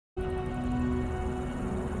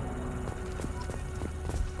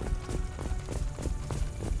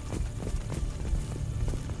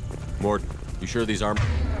Mort, you sure these armor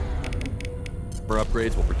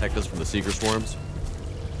upgrades will protect us from the Seeker swarms?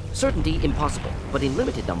 Certainty impossible, but in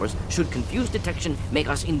limited numbers, should confused detection make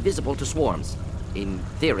us invisible to swarms. In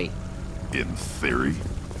theory. In theory?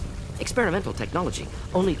 Experimental technology.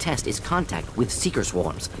 Only test is contact with Seeker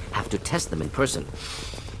swarms. Have to test them in person.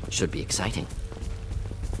 Should be exciting.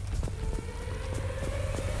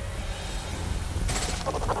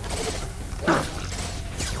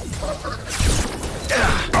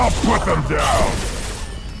 I'll put them down!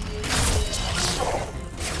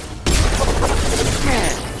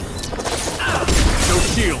 No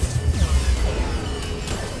shield!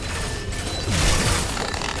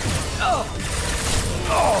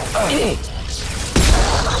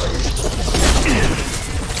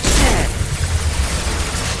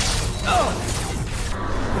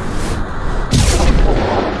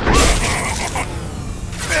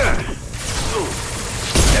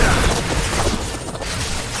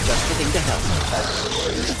 Just the thing to help.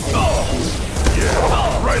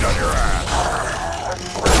 Yeah, right on your ass!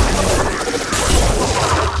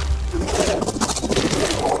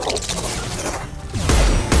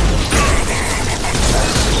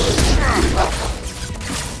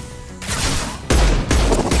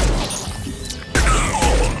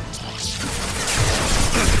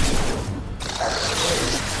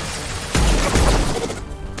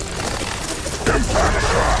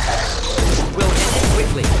 We'll end it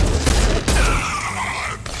quickly.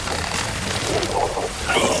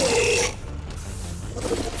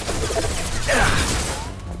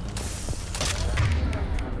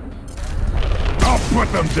 I'll put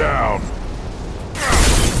them down!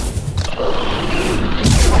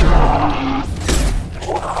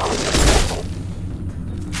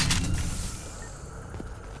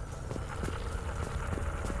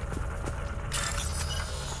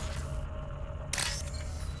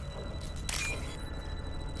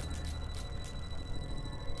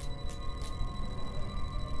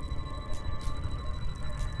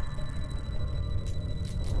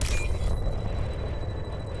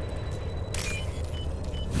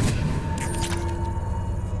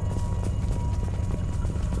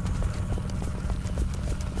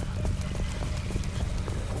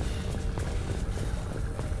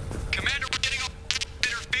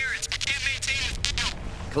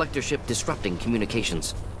 Collector ship disrupting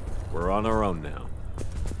communications. We're on our own now.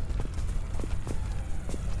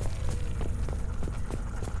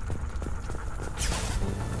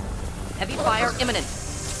 Heavy fire imminent.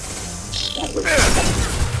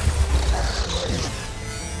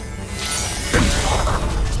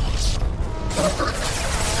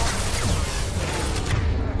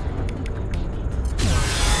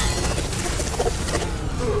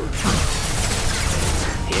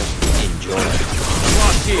 Enjoy.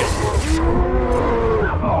 Lost here.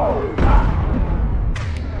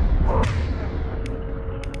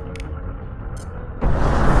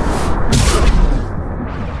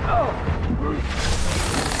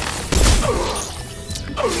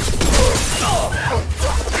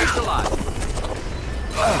 It's alive.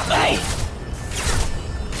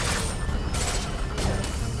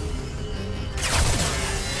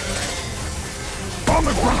 On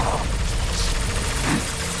the ground!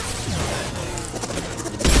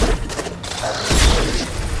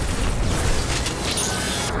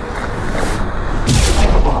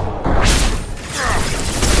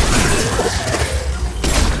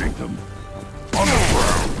 Take them. On the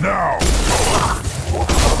ground, now!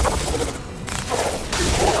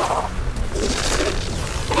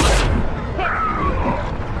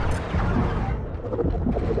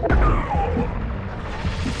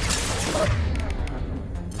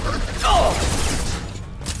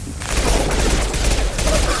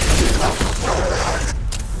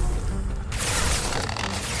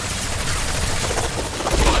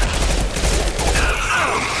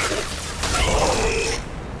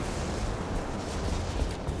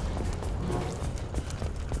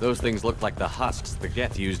 Those things look like the husks the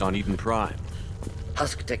Geth used on Eden Prime.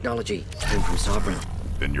 Husk technology came from Sovereign.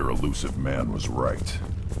 Then your elusive man was right.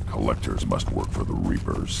 Collectors must work for the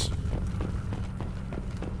Reapers.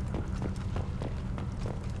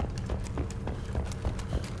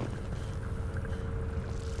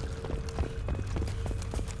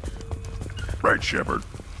 Right, Shepard.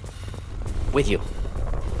 With you.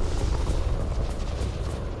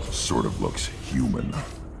 Sort of looks human.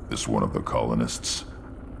 This one of the colonists?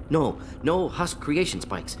 No husk creation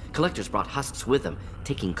spikes. Collectors brought husks with them,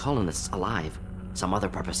 taking colonists alive. Some other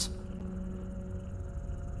purpose.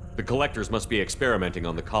 The collectors must be experimenting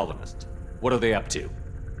on the colonists. What are they up to?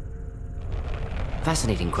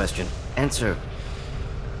 Fascinating question. Answer,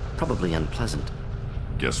 probably unpleasant.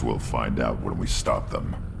 Guess we'll find out when we stop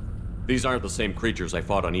them. These aren't the same creatures I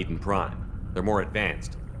fought on Eden Prime. They're more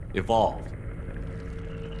advanced. Evolved.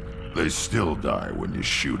 They still die when you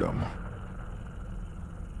shoot them.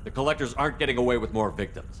 The Collectors aren't getting away with more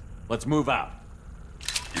victims. Let's move out.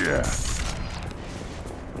 Yeah.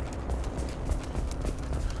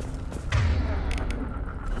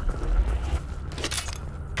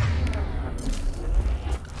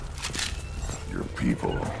 Your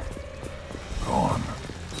people... gone.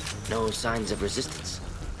 No signs of resistance.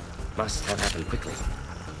 Must have happened quickly.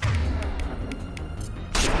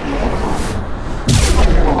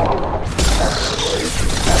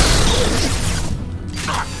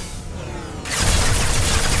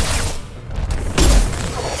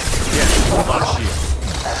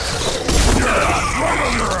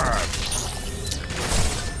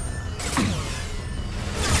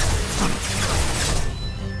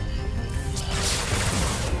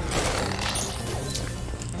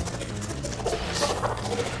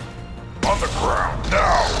 On the ground,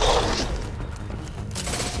 now!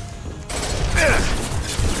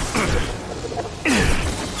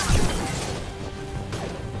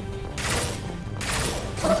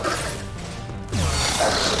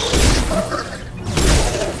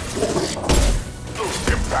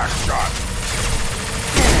 Impact shot!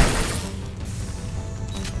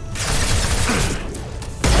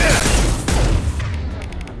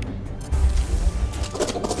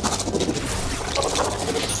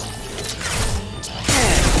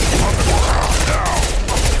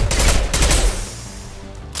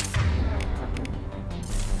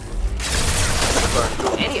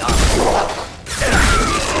 Any armor.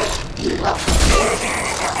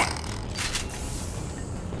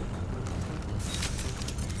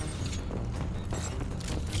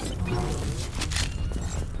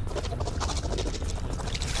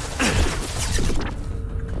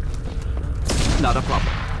 Not a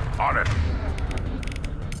problem. On it!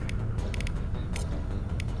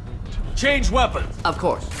 Change weapons! Of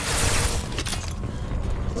course.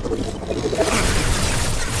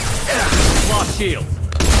 Lost shield!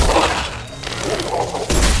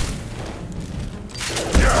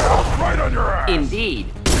 Yeah, right on your ass! Indeed.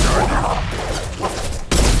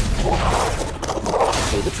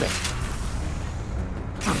 Do the trick.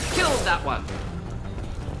 Killed that one.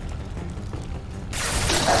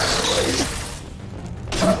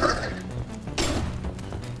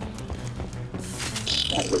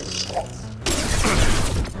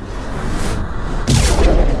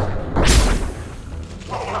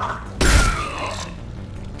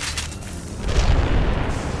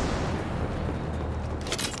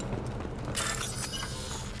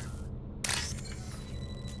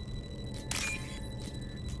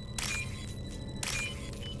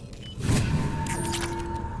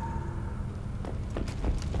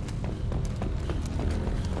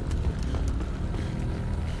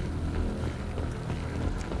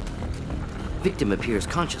 Victim appears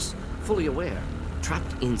conscious, fully aware,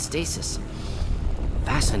 trapped in stasis.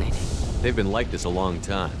 Fascinating. They've been like this a long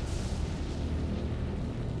time.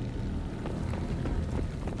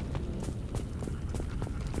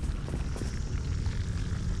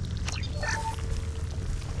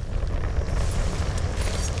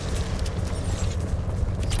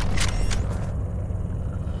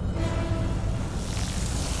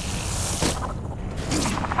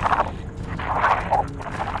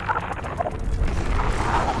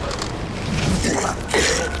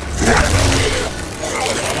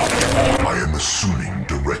 I am assuming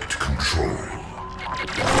direct control.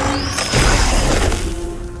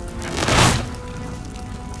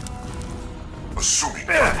 Assuming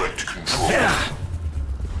direct control.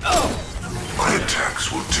 My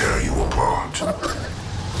attacks will tear you apart.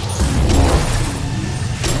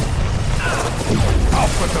 I'll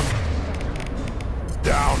put them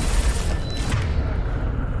down.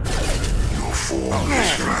 Your form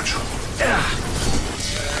is fragile.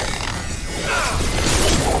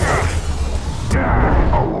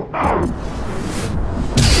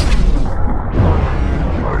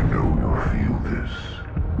 I know you'll feel this.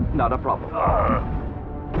 Not a problem.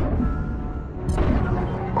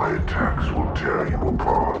 My attacks will tear you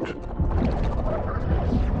apart.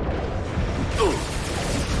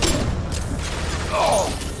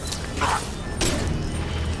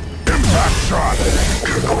 Impact shot!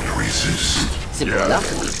 Cannot resist. Simple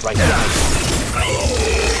enough. Right now.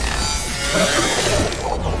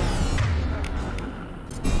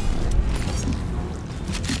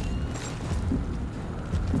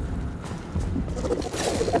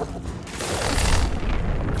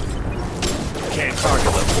 Can't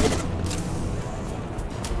target them.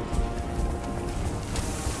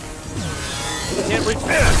 Can't reach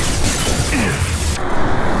that.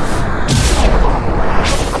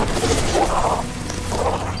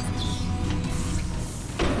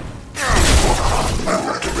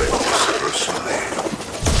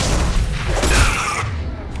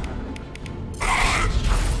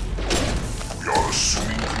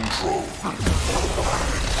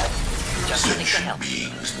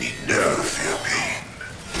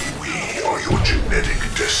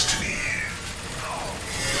 Genetic destiny.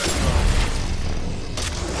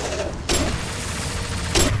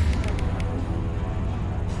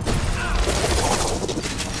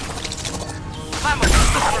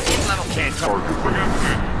 Can't target.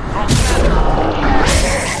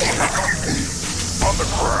 On the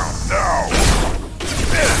ground, now!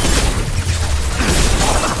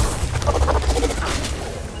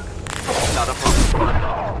 Not a problem.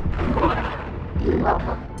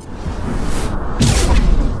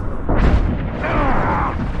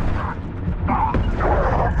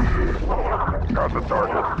 Got the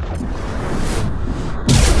target.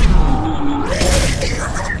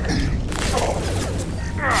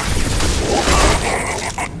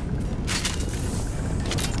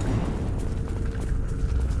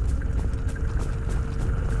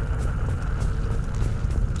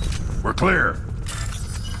 We're clear.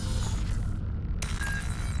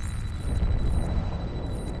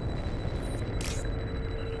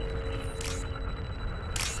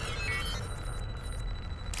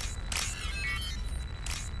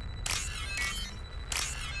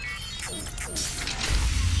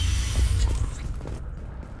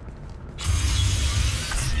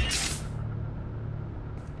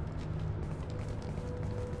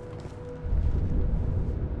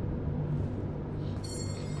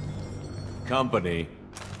 Company,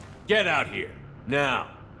 get out here, now.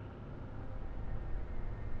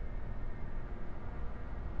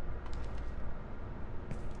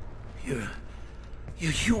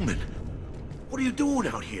 You're human. What are you doing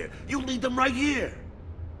out here? You lead them right here.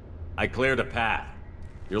 I cleared a path.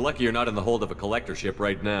 You're lucky you're not in the hold of a collector ship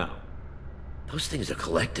right now. Those things are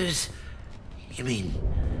collectors? You mean,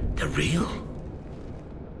 they're real?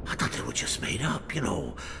 I thought they were just made up, you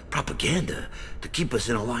know, propaganda to keep us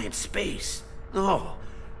in Alliance space. No,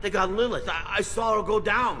 they got Lilith. I saw her go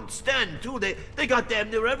down. Sten, too. They got damn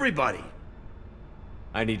near everybody.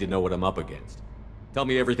 I need to know what I'm up against. Tell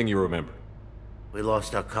me everything you remember. We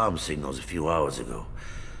lost our comm signals a few hours ago.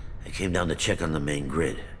 I came down to check on the main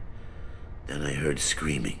grid. Then I heard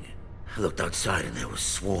screaming. I looked outside and there were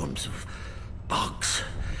swarms of bugs.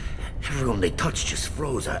 Everyone they touched just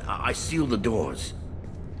froze. I sealed the doors.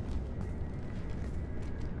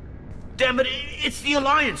 Damn it, it's the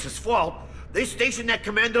Alliance's fault. They stationed that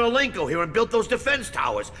Commander Alenko here and built those defense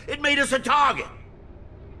towers. It made us a target.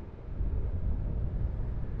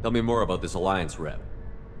 Tell me more about this Alliance rep.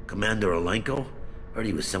 Commander Alenko? Heard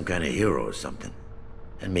he was some kind of hero or something.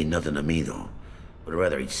 That made nothing to me, though. Would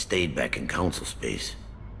rather he'd stayed back in Council space.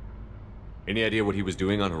 Any idea what he was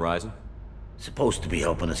doing on Horizon? Supposed to be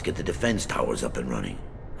helping us get the defense towers up and running.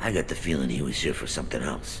 I got the feeling he was here for something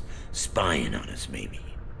else. Spying on us, maybe.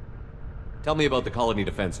 Tell me about the colony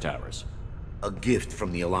defense towers. A gift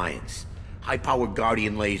from the Alliance. High-powered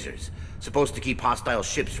Guardian lasers. Supposed to keep hostile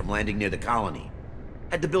ships from landing near the colony.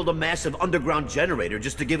 Had to build a massive underground generator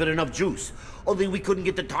just to give it enough juice. Only we couldn't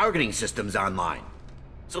get the targeting systems online.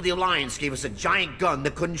 So the Alliance gave us a giant gun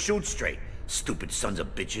that couldn't shoot straight. Stupid sons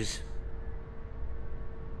of bitches.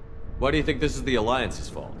 Why do you think this is the Alliance's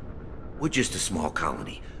fault? We're just a small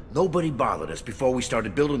colony. Nobody bothered us before we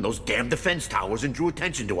started building those damn defense towers and drew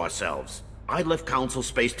attention to ourselves. I left Council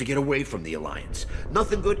space to get away from the Alliance.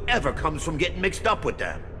 Nothing good ever comes from getting mixed up with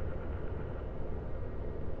them.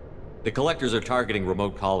 The Collectors are targeting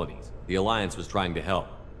remote colonies. The Alliance was trying to help.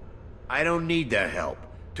 I don't need their help.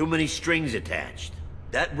 Too many strings attached.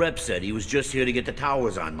 That rep said he was just here to get the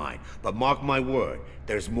towers online, but mark my word,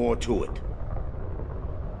 there's more to it.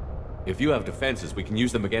 If you have defenses, we can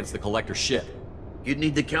use them against the Collector ship. You'd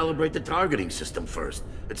need to calibrate the targeting system first.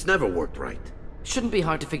 It's never worked right. Shouldn't be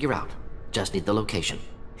hard to figure out. Just need the location.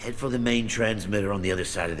 Head for the main transmitter on the other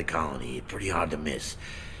side of the colony. Pretty hard to miss.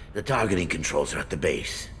 The targeting controls are at the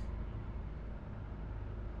base.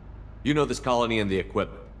 You know this colony and the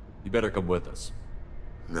equipment. You better come with us.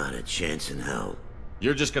 Not a chance in hell.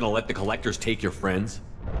 You're just gonna let the Collectors take your friends?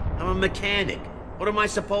 I'm a mechanic. What am I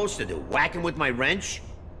supposed to do? Whack him with my wrench?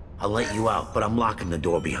 I'll let you out, but I'm locking the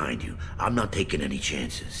door behind you. I'm not taking any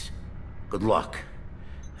chances. Good luck.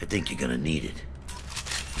 I think you're gonna need it.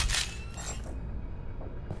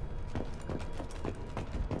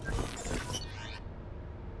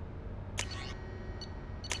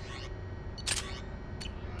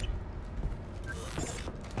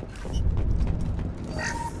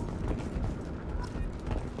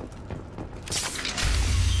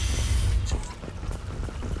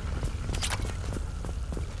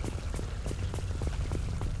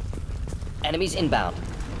 Enemies inbound.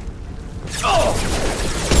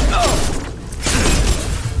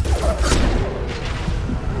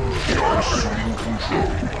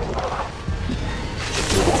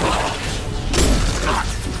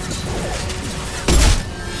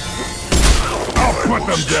 put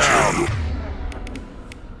them down!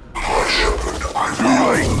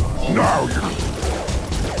 Really? Now you're...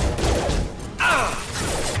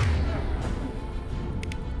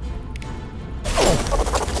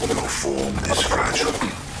 Your form is fragile.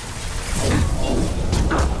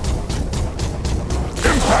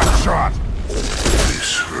 Impact shot!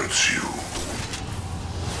 This hurts you.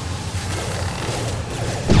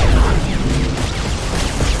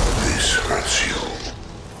 This hurts you.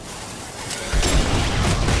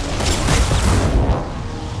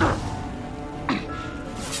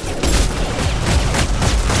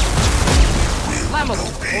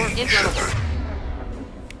 Flammable or inflammable.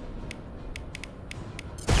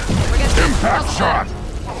 Impact shot!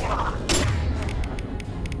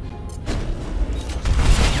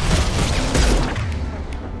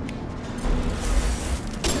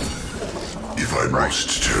 If I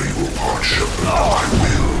must tear you apart, Shepard, I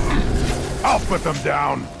will. I'll put them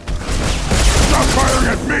down! Stop firing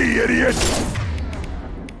at me, idiot!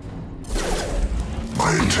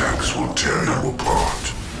 My attacks will tear you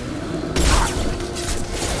apart.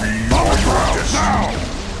 I'll drop it now!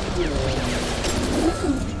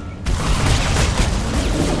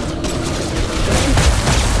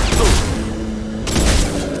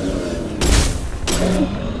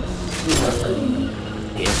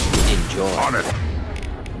 Enjoy. On it!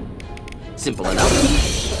 Simple enough.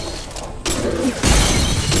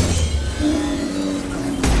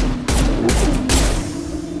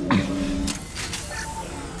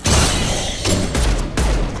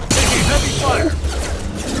 Taking heavy fire!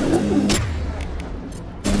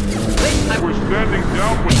 We're standing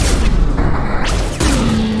down with...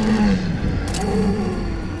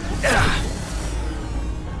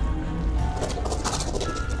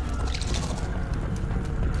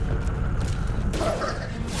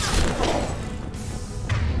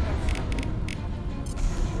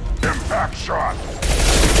 Impact shot!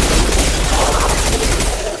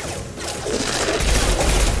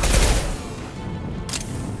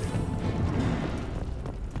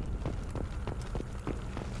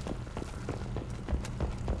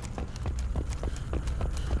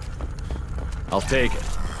 I'll take it.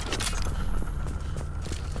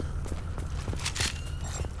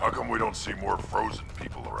 How come we don't see more frozen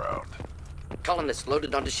people around? Colonists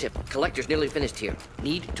loaded onto ship. Collector's nearly finished here.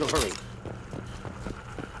 Need to hurry.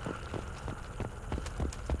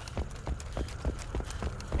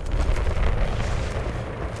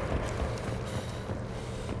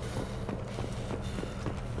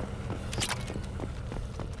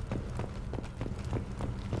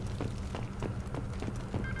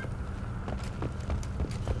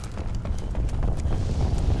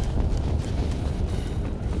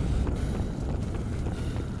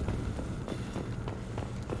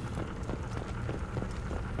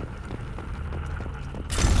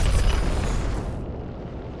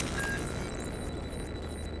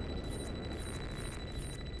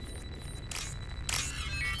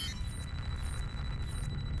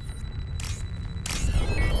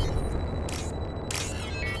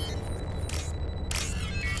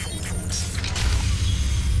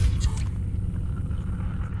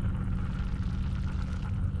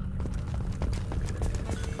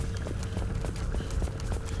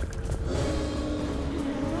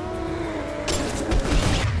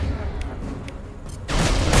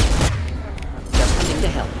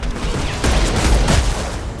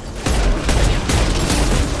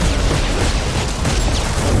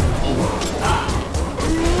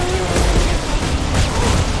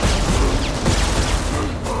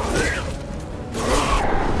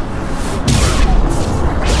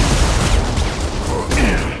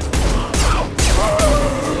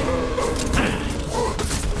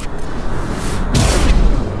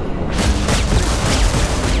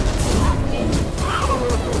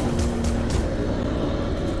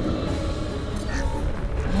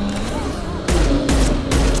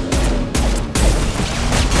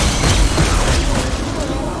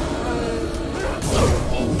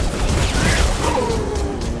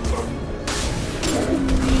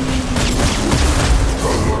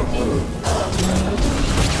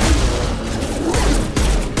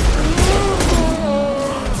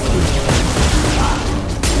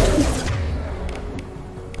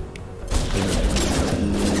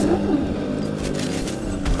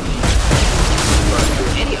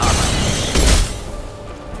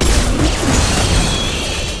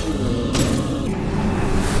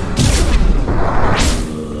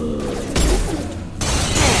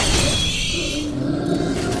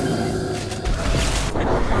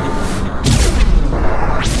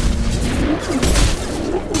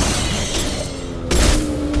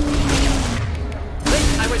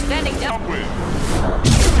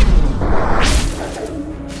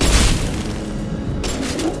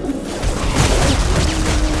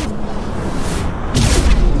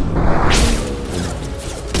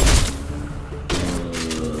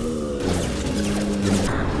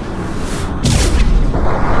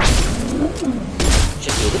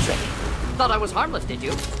 thought I was harmless, did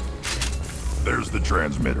you? There's the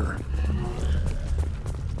transmitter.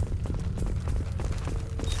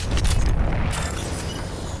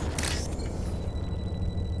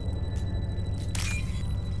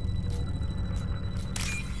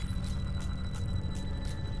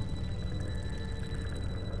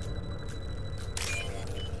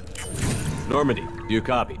 Normandy, do you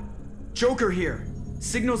copy? Joker here.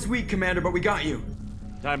 Signal's weak, Commander, but we got you.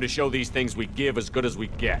 Time to show these things we give as good as we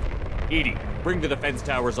get. Edie, bring the defense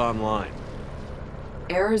towers online.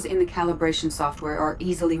 Errors in the calibration software are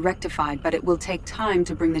easily rectified, but it will take time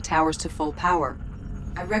to bring the towers to full power.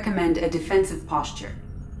 I recommend a defensive posture.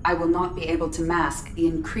 I will not be able to mask the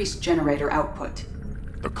increased generator output.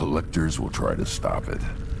 The collectors will try to stop it.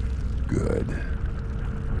 Good.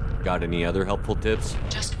 Got any other helpful tips?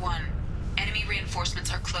 Just one. Enemy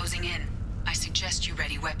reinforcements are closing in. I suggest you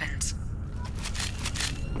ready weapons.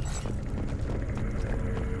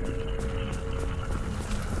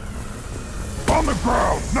 On the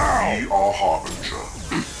ground, now! We are Harbinger.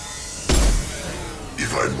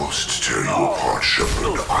 If I must tear you apart,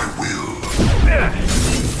 Shepard, I will.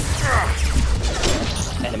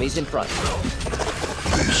 Enemies in front.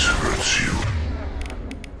 This hurts you.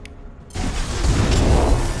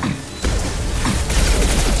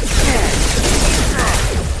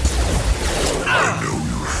 I know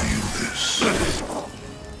you feel this.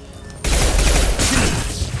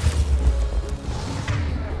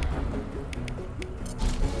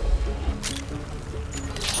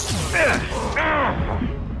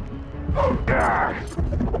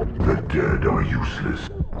 The dead are useless.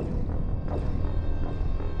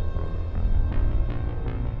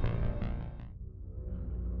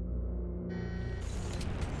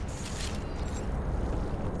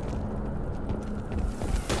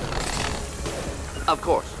 Of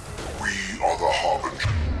course. We are the Harbinger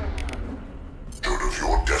of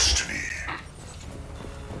your destiny.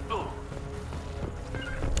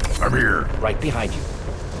 I'm here. Right behind you.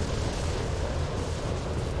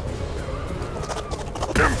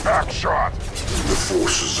 Impact shot! The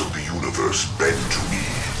forces of the universe bend to me.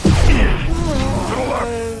 To the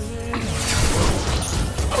left!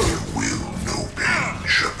 I will no pain,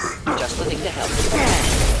 Shepard. Just the thing to help.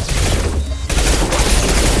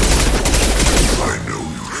 I know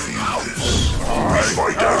you feel this. We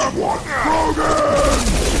fight as one.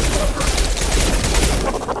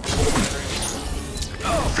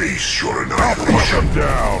 Face your annihilation.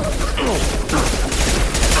 Down!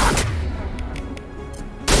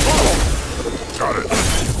 Got it.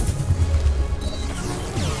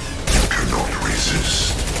 You cannot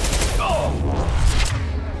resist.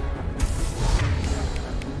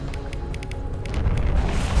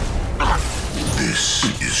 This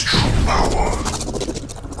is true power.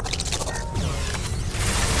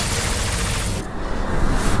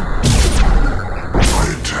 My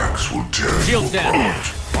attacks will tear you Shields down. apart.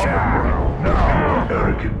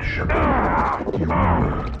 Arrogant Shepard. You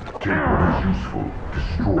take what is useful,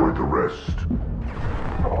 destroy the rest.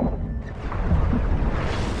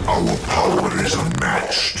 Our power is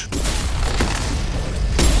unmatched.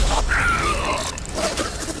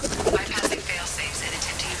 Bypassing fail-safes and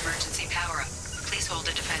attempting emergency power-up. Please hold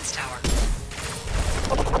the defense tower.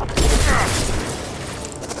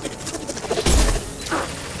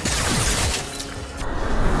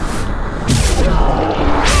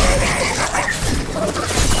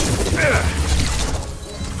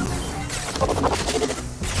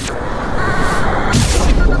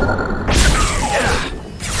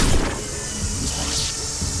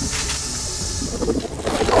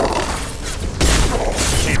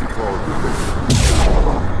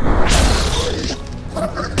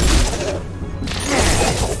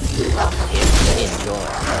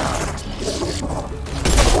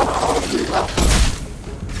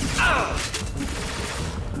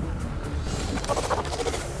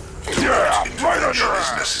 Intervention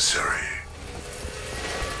is necessary.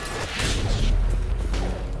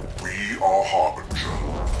 We are Harbinger.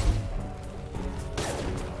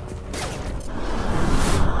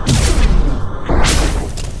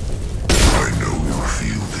 I know you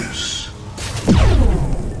feel this.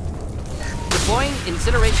 Deploying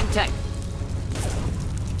incineration tech.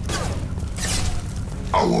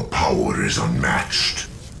 Our power is unmatched.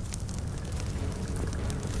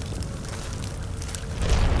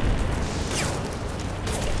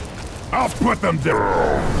 I'll put them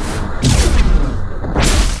down!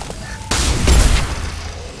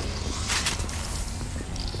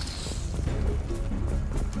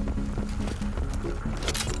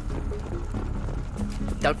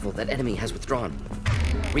 Doubtful that enemy has withdrawn.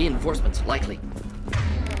 Reinforcements likely.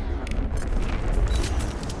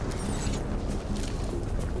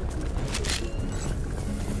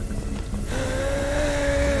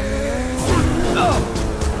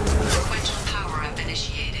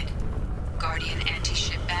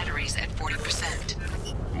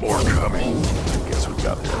 More coming. Guess we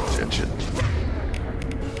got their attention.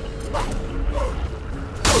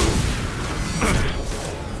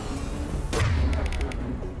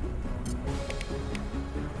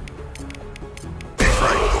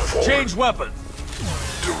 Change weapons!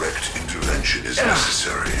 Direct intervention is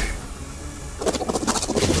necessary.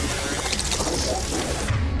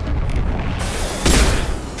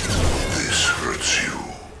 This hurts you.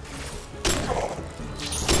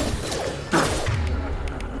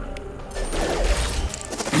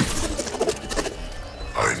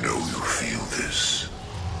 I know you feel this.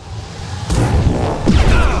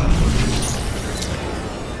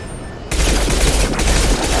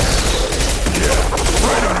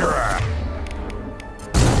 Right on your ass!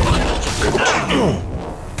 Continue.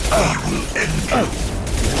 I will end you.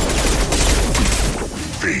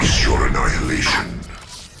 Face your annihilation.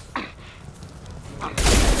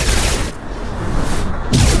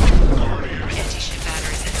 Anti-ship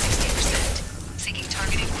batteries at 60%. Seeking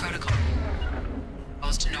targeting protocol.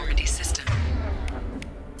 Calls to Normandy system.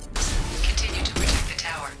 Continue to protect the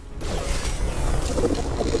tower.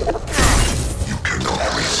 You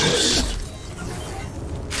cannot resist.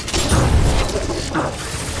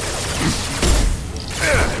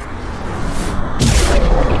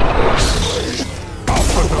 I'll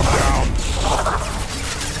put them down!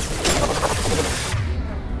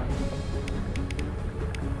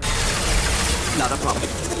 Not a problem.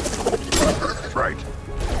 Right.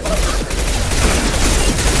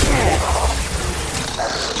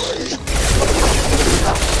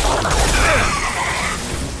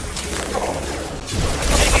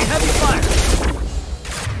 Taking heavy fire.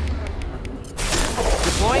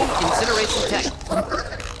 Deploying incineration tech.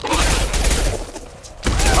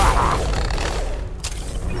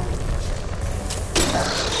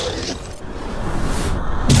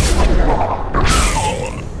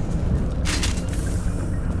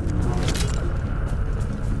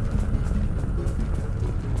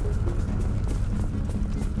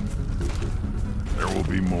 There will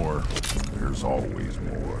be more. There's always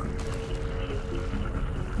more.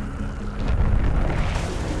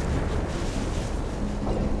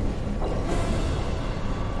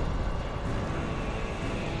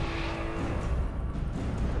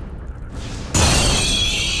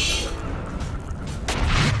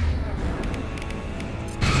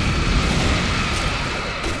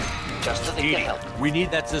 Just to think to help. We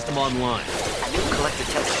need that system online. A new collector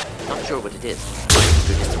test. Not sure what it is.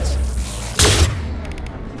 Good distance.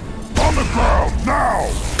 On the ground, now!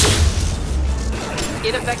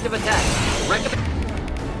 Ineffective attack.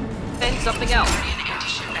 Recommend something else. Guardian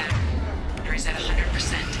anti-ship batteries at 100%.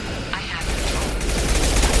 I have control.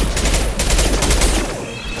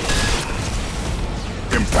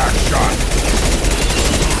 Impact shot!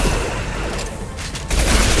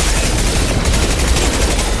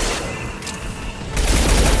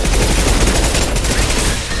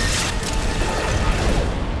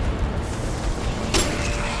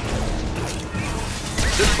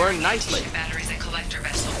 Should burn nicely. Batteries at collector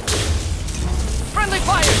vessel. Friendly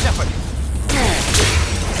fire, Shepard!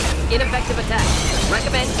 Ineffective attack.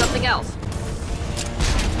 Recommend something else.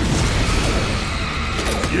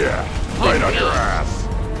 Yeah, right on your ass!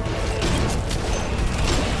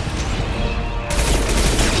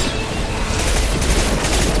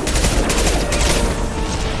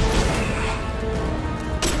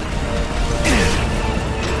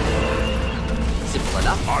 Simple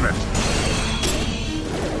enough. On it!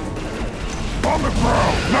 On the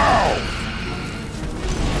ground, now!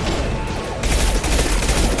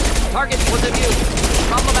 Target was immune.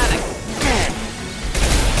 Problematic.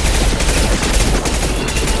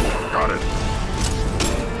 Got it.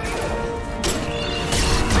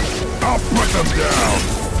 I'll put them down!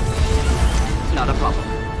 Not a problem.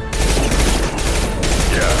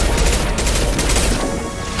 Yeah.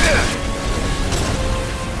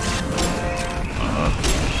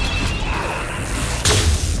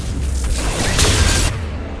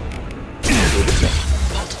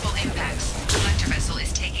 Multiple impacts. Collector vessel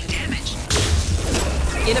is taking damage.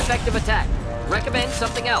 Ineffective attack. Recommend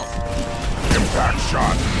something else. Impact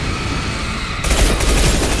shot!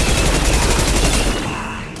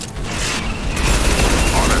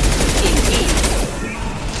 On it! Indeed.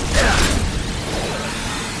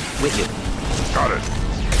 With you. Got it!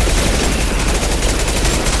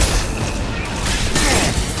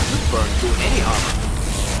 Burn through any armor.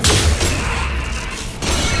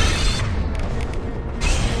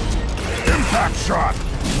 Impact shot!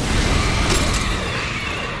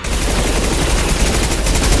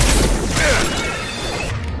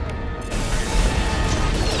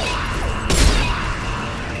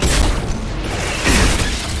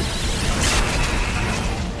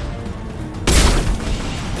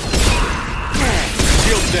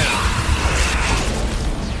 down.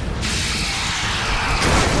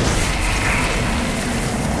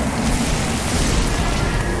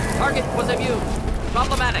 Target was immune.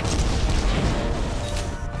 Problematic.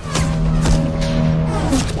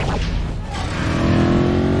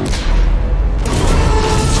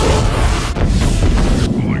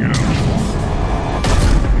 Pulling out.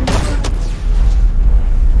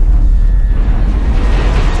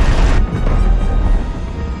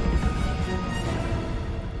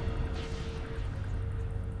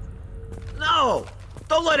 No!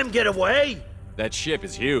 Don't let him get away! That ship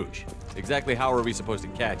is huge. Exactly how are we supposed to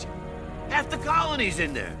catch it? Half the colony's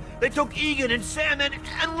in there. They took Egan and Sam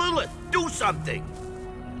and Lilith. Do something!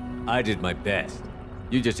 I did my best.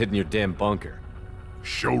 You just hid in your damn bunker.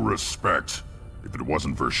 Show respect. If it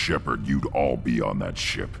wasn't for Shepard, you'd all be on that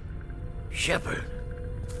ship. Shepard?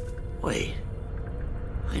 Wait.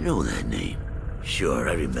 I know that name. Sure,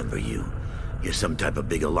 I remember you. You're some type of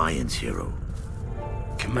big Alliance hero.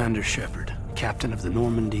 Commander Shepard, captain of the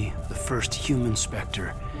Normandy, the first human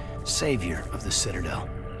Spectre, savior of the Citadel.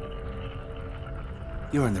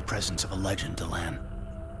 You're in the presence of a legend, Delan.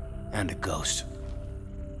 And a ghost.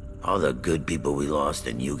 All the good people we lost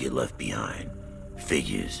and you get left behind.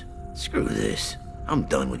 Figures. Screw this. I'm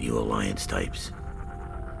done with you Alliance types.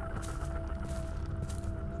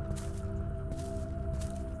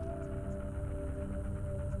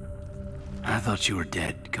 I thought you were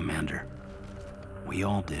dead, Commander. We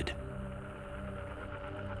all did.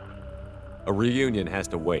 A reunion has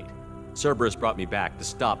to wait. Cerberus brought me back to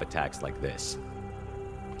stop attacks like this.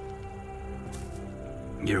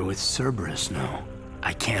 You're with Cerberus now.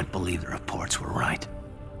 I can't believe the reports were right.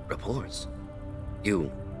 Reports?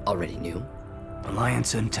 You already knew?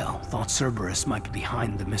 Alliance Intel thought Cerberus might be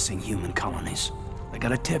behind the missing human colonies. I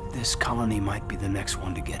got a tip this colony might be the next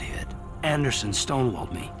one to get hit. Anderson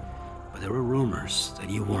stonewalled me, but there were rumors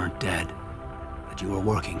that you weren't dead, that you were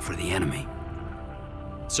working for the enemy.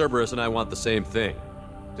 Cerberus and I want the same thing.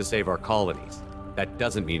 To save our colonies. That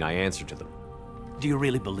doesn't mean I answer to them. Do you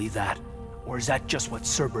really believe that? Or is that just what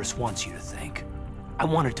Cerberus wants you to think? I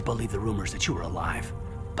wanted to believe the rumors that you were alive,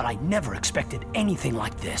 but I never expected anything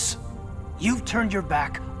like this. You've turned your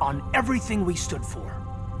back on everything we stood for.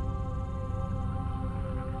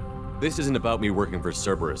 This isn't about me working for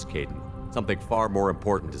Cerberus, Caden. Something far more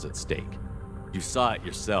important is at stake. You saw it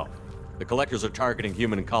yourself. The Collectors are targeting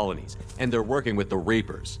human colonies, and they're working with the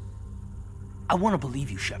Reapers. I want to believe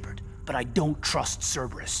you, Shepard, but I don't trust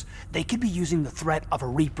Cerberus. They could be using the threat of a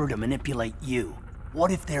Reaper to manipulate you. What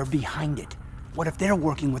if they're behind it? What if they're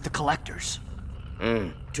working with the Collectors?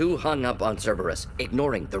 Too hung up on Cerberus,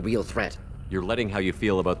 ignoring the real threat. You're letting how you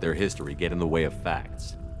feel about their history get in the way of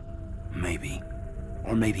facts. Maybe.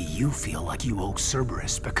 Or maybe you feel like you owe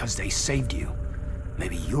Cerberus because they saved you.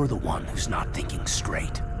 Maybe you're the one who's not thinking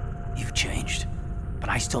straight. You've changed, but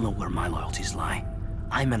I still know where my loyalties lie.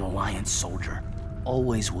 I'm an Alliance soldier.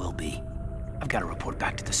 Always will be. I've got to report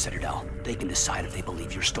back to the Citadel. They can decide if they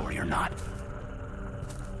believe your story or not.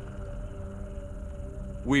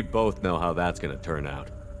 We both know how that's gonna turn out.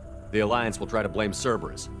 The Alliance will try to blame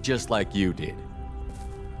Cerberus, just like you did.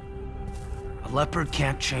 A leopard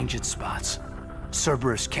can't change its spots.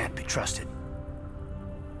 Cerberus can't be trusted.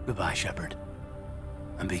 Goodbye, Shepard.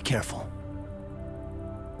 And be careful.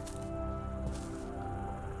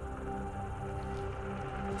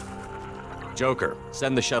 Joker,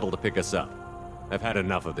 send the shuttle to pick us up. I've had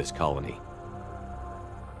enough of this colony.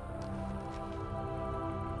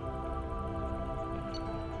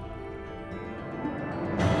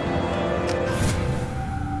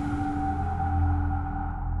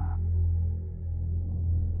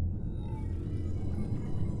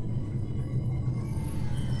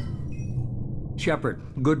 Shepard,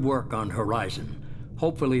 good work on Horizon.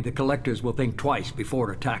 Hopefully the Collectors will think twice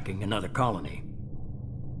before attacking another colony.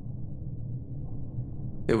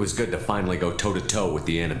 It was good to finally go toe-to-toe with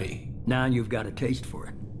the enemy. Now you've got a taste for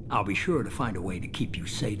it. I'll be sure to find a way to keep you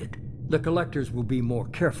sated. The Collectors will be more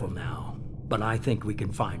careful now, but I think we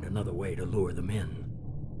can find another way to lure them in.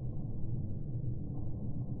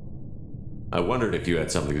 I wondered if you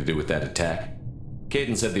had something to do with that attack.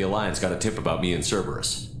 Caden said the Alliance got a tip about me and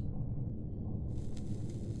Cerberus.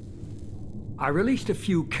 I released a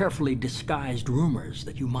few carefully disguised rumors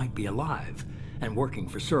that you might be alive and working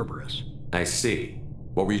for Cerberus. I see.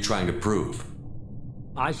 What were you trying to prove?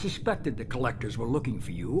 I suspected the Collectors were looking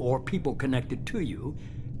for you, or people connected to you.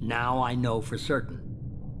 Now I know for certain.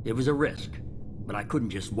 It was a risk, but I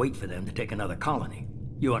couldn't just wait for them to take another colony.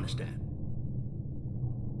 You understand?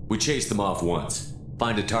 We chased them off once.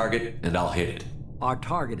 Find a target, and I'll hit it. Our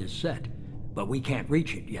target is set, but we can't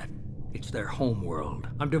reach it yet. It's their home world.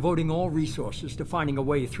 I'm devoting all resources to finding a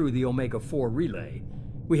way through the Omega-4 relay.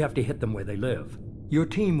 We have to hit them where they live. Your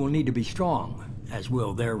team will need to be strong, as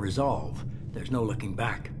will their resolve. There's no looking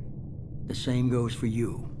back. The same goes for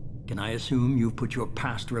you. Can I assume you've put your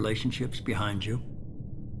past relationships behind you?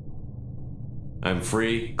 I'm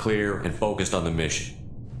free, clear, and focused on the mission.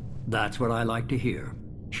 That's what I like to hear.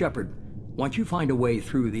 Shepard, once you find a way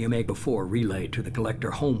through the Omega-4 relay to the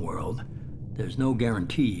Collector homeworld, there's no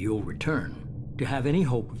guarantee you'll return. To have any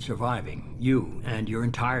hope of surviving, you and your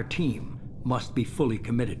entire team must be fully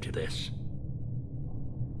committed to this.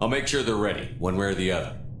 I'll make sure they're ready, one way or the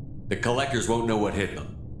other. The Collectors won't know what hit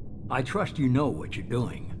them. I trust you know what you're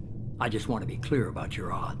doing. I just want to be clear about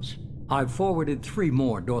your odds. I've forwarded 3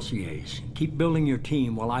 more dossiers. Keep building your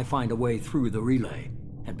team while I find a way through the relay.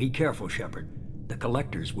 And be careful, Shepard. The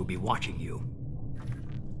Collectors will be watching you.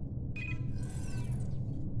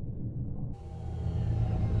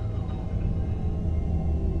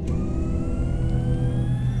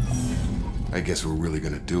 I guess we're really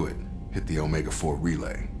gonna do it. Hit the Omega-4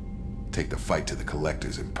 relay. Take the fight to the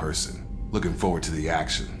Collectors in person. Looking forward to the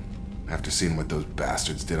action. After seeing what those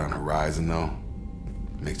bastards did on Horizon, though,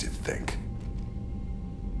 makes you think.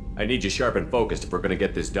 I need you sharp and focused if we're gonna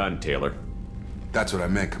get this done, Taylor. That's what I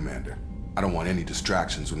meant, Commander. I don't want any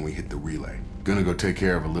distractions when we hit the relay. Gonna go take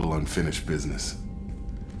care of a little unfinished business.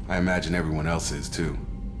 I imagine everyone else is, too.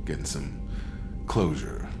 Getting some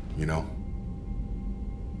closure, you know?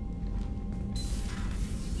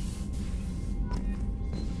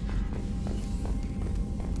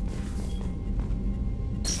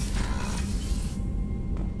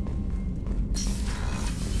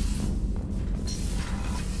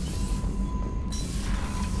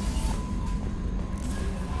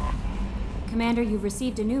 Commander, you've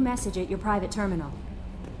received a new message at your private terminal.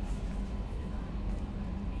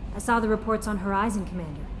 I saw the reports on Horizon,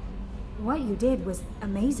 Commander. What you did was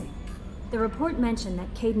amazing. The report mentioned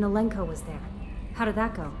that Kaidan Alenko was there. How did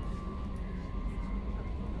that go?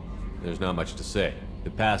 There's not much to say.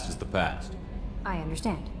 The past is the past. I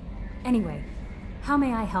understand. Anyway, how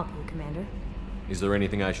may I help you, Commander? Is there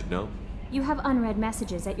anything I should know? You have unread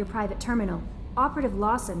messages at your private terminal. Operative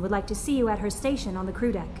Lawson would like to see you at her station on the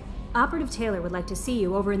crew deck. Operative Taylor would like to see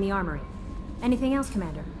you over in the armory. Anything else,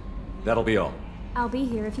 Commander? That'll be all. I'll be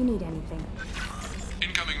here if you need anything.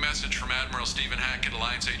 Incoming message from Admiral Stephen Hackett,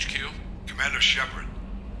 Alliance HQ. Commander Shepard,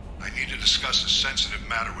 I need to discuss a sensitive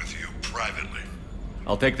matter with you privately.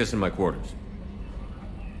 I'll take this in my quarters.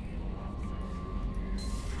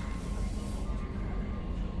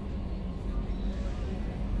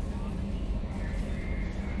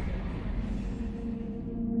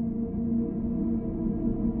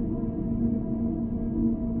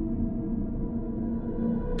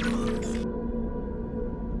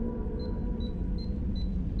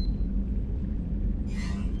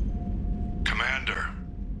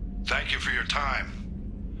 Thank you for your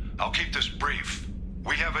time. I'll keep this brief.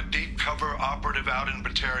 We have a deep cover operative out in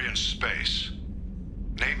Batarian space.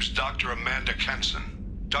 Name's Dr. Amanda Kenson.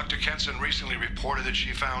 Dr. Kenson recently reported that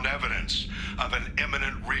she found evidence of an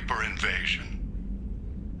imminent Reaper invasion.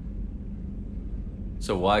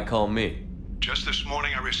 So why call me? Just this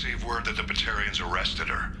morning I received word that the Batarians arrested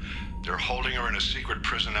her. They're holding her in a secret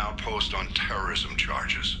prison outpost on terrorism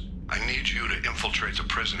charges. I need you to infiltrate the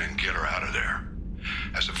prison and get her out of there.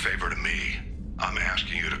 As a favor to me, I'm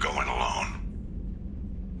asking you to go in alone.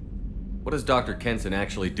 What is Dr. Kenson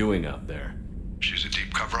actually doing out there? She's a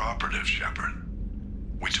deep cover operative, Shepard.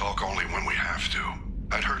 We talk only when we have to.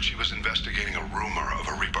 I'd heard she was investigating a rumor of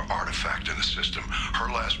a Reaper artifact in the system.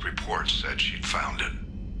 Her last report said she'd found it.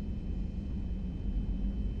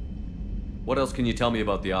 What else can you tell me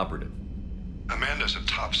about the operative? Amanda's a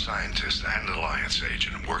top scientist and Alliance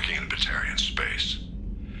agent working in Batarian space.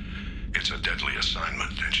 It's a deadly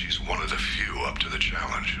assignment, and she's one of the few up to the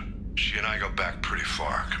challenge. She and I go back pretty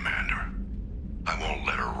far, Commander. I won't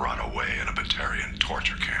let her rot away in a Batarian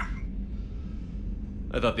torture camp.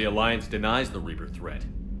 I thought the Alliance denies the Reaper threat.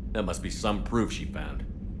 That must be some proof she found.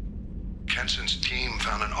 Kenson's team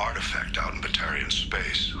found an artifact out in Batarian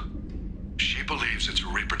space. She believes it's a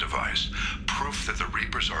Reaper device, proof that the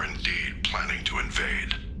Reapers are indeed planning to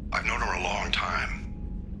invade. I've known her a long time.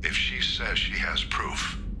 If she says she has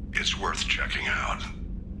proof, it's worth checking out.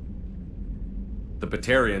 The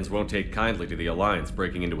Batarians won't take kindly to the Alliance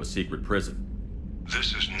breaking into a secret prison.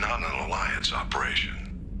 This is not an Alliance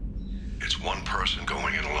operation. It's one person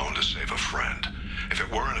going in alone to save a friend. If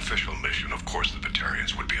it were an official mission, of course the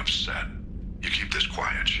Batarians would be upset. You keep this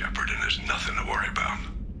quiet, Shepard, and there's nothing to worry about.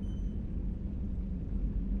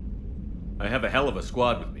 I have a hell of a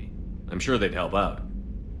squad with me. I'm sure they'd help out.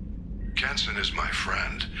 Kenson is my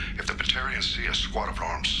friend. If the see a squad of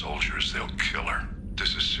armed soldiers, they'll kill her.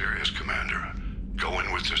 This is serious, Commander. Go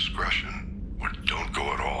in with discretion, or don't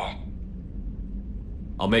go at all.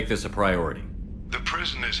 I'll make this a priority. The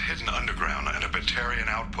prison is hidden underground at a Batarian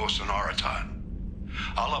outpost in Aratat.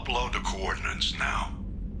 I'll upload the coordinates now.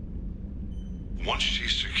 Once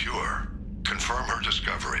she's secure, confirm her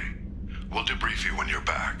discovery. We'll debrief you when you're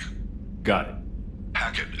back. Got it.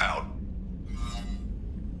 Hackett out.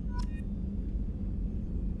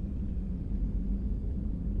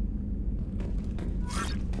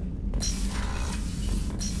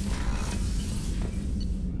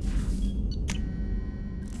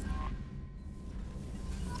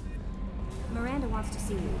 Miranda wants to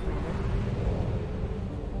see you, Commander.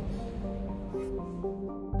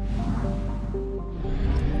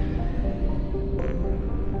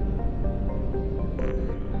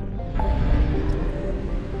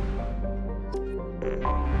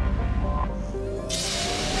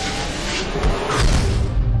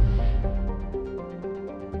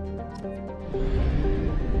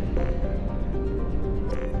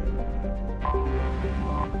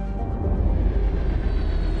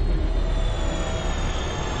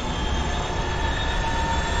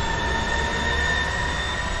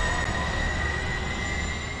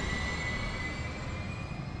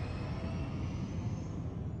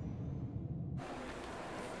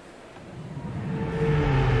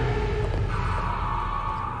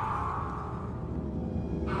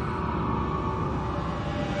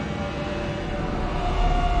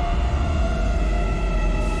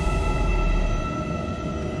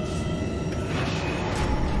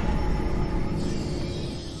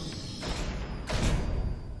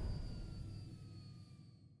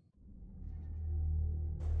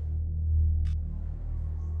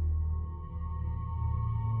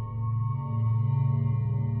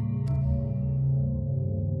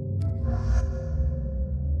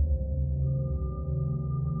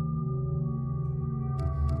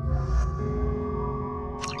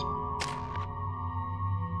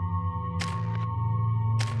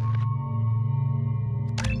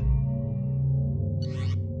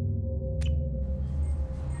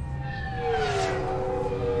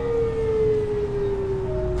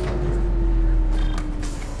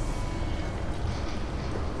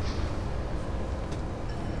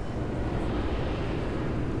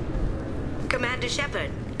 Commander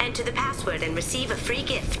Shepard, enter the password and receive a free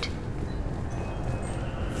gift.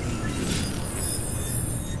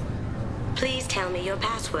 Please tell me your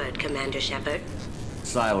password, Commander Shepard.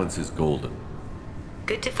 Silence is golden.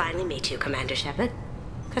 Good to finally meet you, Commander Shepard.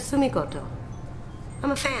 Kasumi Goto.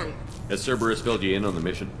 I'm a fan. Has Cerberus filled you in on the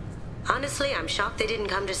mission? Honestly, I'm shocked they didn't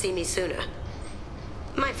come to see me sooner.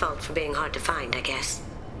 My fault for being hard to find, I guess.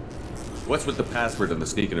 What's with the password and the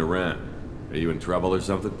sneaking around? Are you in trouble or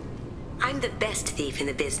something? I'm the best thief in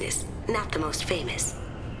the business, not the most famous.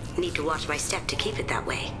 Need to watch my step to keep it that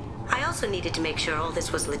way. I also needed to make sure all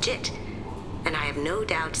this was legit. And I have no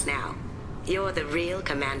doubts now. You're the real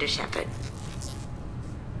Commander Shepard.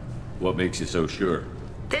 What makes you so sure?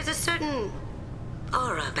 There's a certain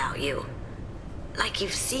aura about you. Like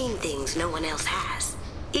you've seen things no one else has.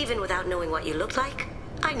 Even without knowing what you looked like,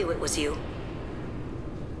 I knew it was you.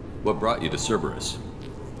 What brought you to Cerberus?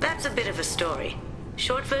 That's a bit of a story.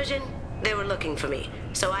 Short version, they were looking for me,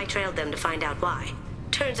 so I trailed them to find out why.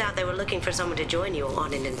 Turns out they were looking for someone to join you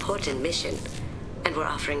on an important mission, and were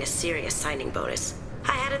offering a serious signing bonus.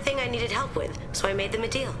 I had a thing I needed help with, so I made them a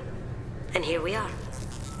deal. And here we are.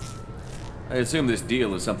 I assume this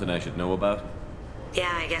deal is something I should know about?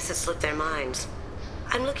 Yeah, I guess it slipped their minds.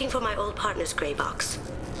 I'm looking for my old partner's gray box.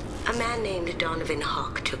 A man named Donovan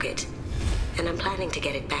Hawk took it, and I'm planning to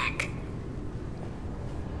get it back.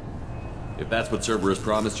 If that's what Cerberus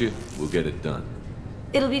promised you, we'll get it done.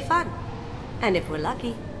 It'll be fun. And if we're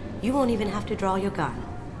lucky, you won't even have to draw your gun.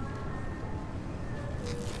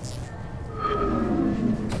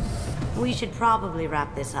 We should probably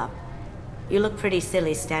wrap this up. You look pretty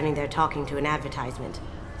silly standing there talking to an advertisement.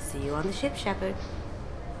 See you on the ship, Shepard.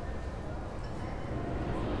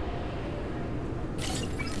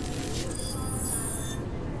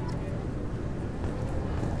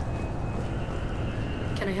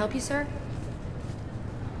 Can I help you, sir?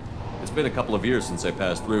 It's been a couple of years since I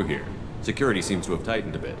passed through here. Security seems to have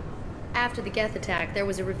tightened a bit. After the Geth attack, there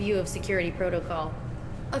was a review of security protocol.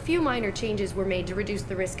 A few minor changes were made to reduce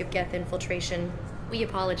the risk of Geth infiltration. We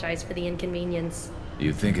apologize for the inconvenience.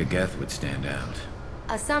 You'd think a Geth would stand out.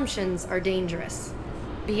 Assumptions are dangerous.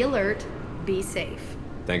 Be alert, be safe.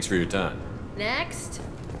 Thanks for your time. Next.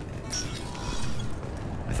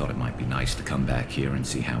 I thought it might be nice to come back here and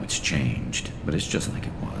see how it's changed, but it's just like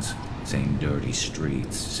it was. Same dirty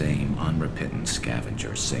streets, same unrepentant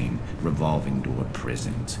scavengers, same revolving door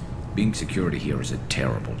prisons. Being security here is a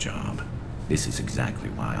terrible job. This is exactly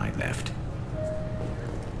why I left.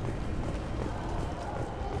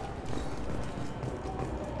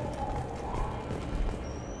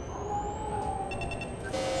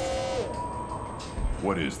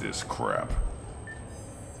 What is this crap?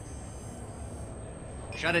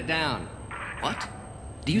 Shut it down. What?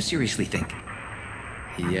 Do you seriously think?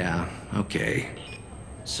 Yeah, okay.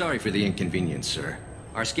 Sorry for the inconvenience, sir.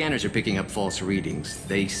 Our scanners are picking up false readings.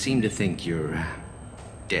 They seem to think you're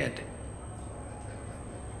dead.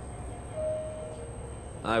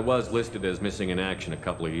 I was listed as missing in action a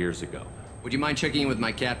couple of years ago. Would you mind checking in with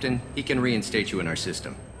my captain? He can reinstate you in our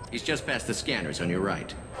system. He's just past the scanners on your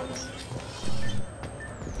right.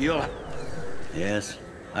 Yes,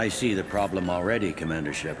 I see the problem already,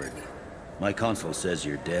 Commander Shepard. My console says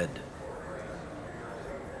you're dead.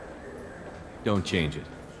 Don't change it.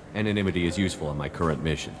 Anonymity is useful on my current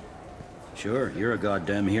mission. Sure, you're a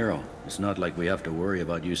goddamn hero. It's not like we have to worry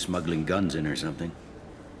about you smuggling guns in or something.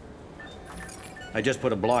 I just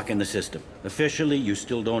put a block in the system. Officially, you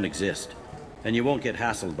still don't exist. And you won't get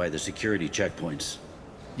hassled by the security checkpoints.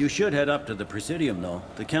 You should head up to the Presidium, though.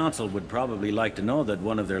 The Council would probably like to know that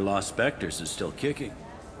one of their lost Spectres is still kicking.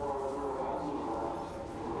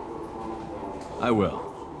 I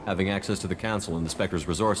will. Having access to the Council and the Spectre's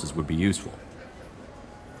resources would be useful.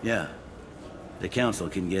 Yeah. The Council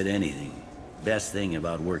can get anything. Best thing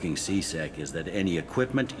about working CSEC is that any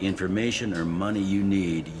equipment, information, or money you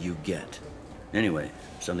need, you get. Anyway,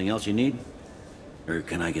 something else you need? Or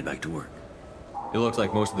can I get back to work? It looks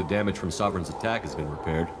like most of the damage from Sovereign's attack has been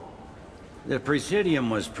repaired. The Presidium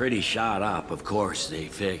was pretty shot up. Of course, they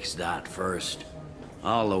fixed that first.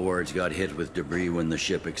 All the wards got hit with debris when the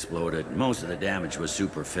ship exploded. Most of the damage was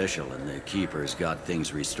superficial, and the Keepers got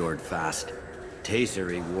things restored fast.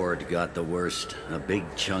 Tasery Ward got the worst. A big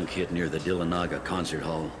chunk hit near the Dillanaga concert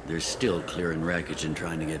hall. They're still clearing wreckage and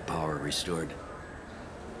trying to get power restored.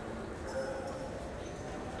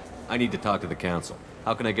 I need to talk to the Council.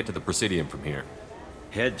 How can I get to the Presidium from here?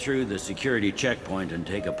 Head through the security checkpoint and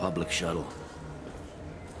take a public shuttle.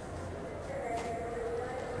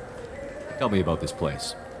 Tell me about this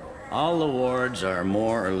place. All the wards are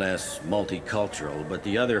more or less multicultural, but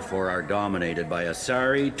the other four are dominated by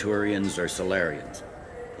Asari, Turians, or Solarians.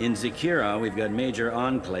 In Zakira, we've got major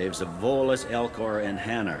enclaves of Volus, Elcor, and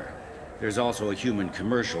Hanar. There's also a human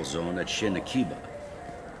commercial zone at Shinakiba.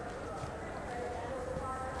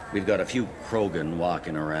 We've got a few Krogan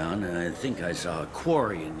walking around, and I think I saw a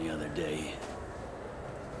Quarian the other day.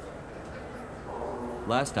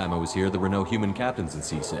 Last time I was here, there were no human captains in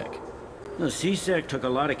CSEC. The CSEC took a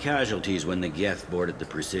lot of casualties when the Geth boarded the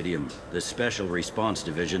Presidium. The Special Response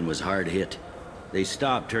Division was hard hit. They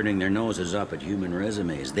stopped turning their noses up at human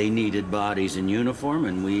resumes. They needed bodies in uniform,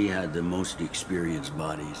 and we had the most experienced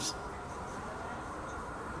bodies.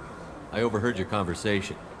 I overheard your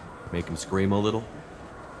conversation. Make him scream a little?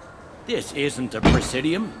 This isn't a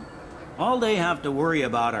Presidium. All they have to worry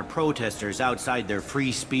about are protesters outside their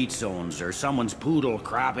free speech zones or someone's poodle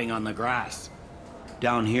crapping on the grass.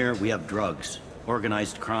 Down here, we have drugs,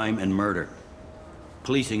 organized crime, and murder.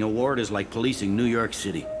 Policing a ward is like policing New York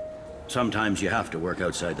City. Sometimes you have to work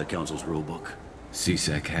outside the Council's rulebook.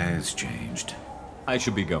 CSEC has changed. I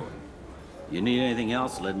should be going. You need anything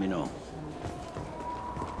else, let me know.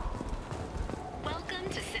 Welcome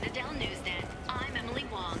to Citadel Newsnet. I'm Emily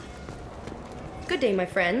Wong. Good day, my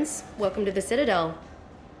friends. Welcome to the Citadel.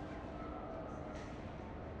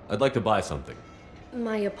 I'd like to buy something.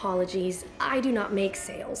 My apologies. I do not make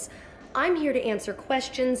sales. I'm here to answer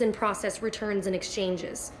questions and process returns and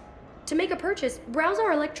exchanges. To make a purchase, browse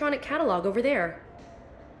our electronic catalog over there.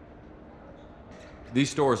 These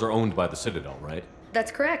stores are owned by the Citadel, right?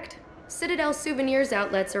 That's correct. Citadel souvenirs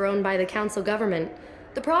outlets are owned by the Council government.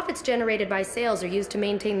 The profits generated by sales are used to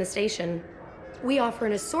maintain the station. We offer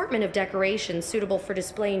an assortment of decorations suitable for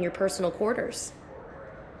display in your personal quarters.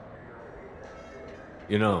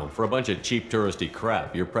 You know, for a bunch of cheap touristy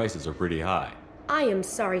crap, your prices are pretty high. I am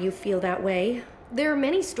sorry you feel that way. There are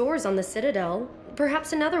many stores on the Citadel.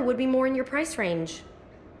 Perhaps another would be more in your price range.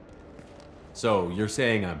 So, you're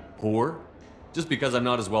saying I'm poor? Just because I'm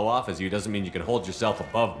not as well off as you doesn't mean you can hold yourself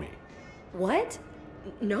above me. What?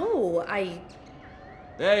 No,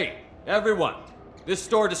 Hey, everyone! This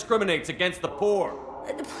store discriminates against the poor!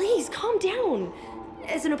 Please, calm down.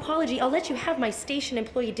 As an apology, I'll let you have my station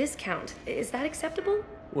employee discount. Is that acceptable?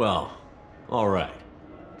 Well, alright.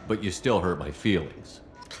 But you still hurt my feelings.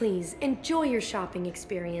 Please, enjoy your shopping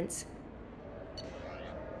experience.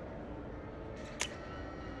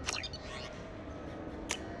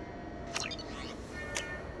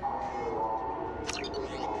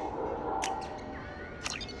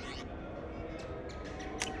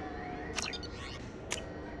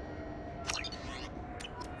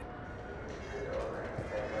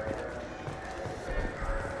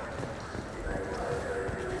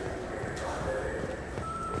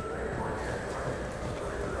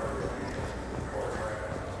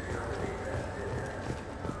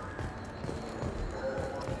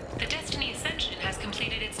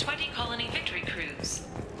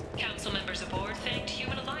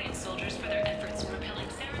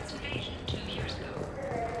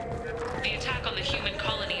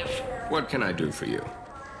 What can I do for you?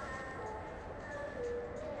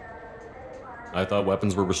 I thought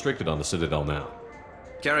weapons were restricted on the Citadel now.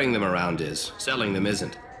 Carrying them around is. Selling them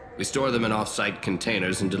isn't. We store them in off-site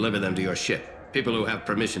containers and deliver them to your ship. People who have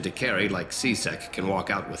permission to carry, like CSEC, can walk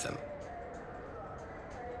out with them.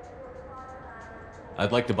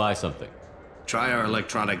 I'd like to buy something. Try our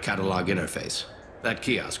electronic catalog interface. That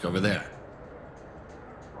kiosk over there.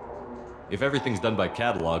 If everything's done by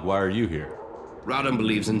catalog, why are you here? Rodham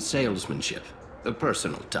believes in salesmanship, the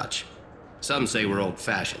personal touch. Some say we're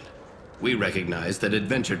old-fashioned. We recognize that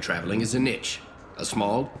adventure traveling is a niche, a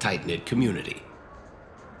small, tight-knit community.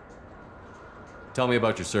 Tell me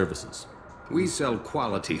about your services. We sell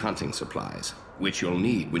quality hunting supplies, which you'll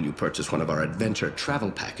need when you purchase one of our adventure travel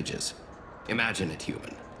packages. Imagine it,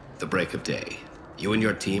 human. The break of day. You and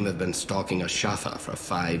your team have been stalking a Shatha for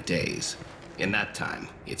 5 days. In that time,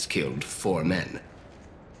 it's killed 4 men.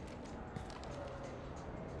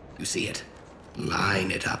 You see it?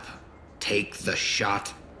 Line it up. Take the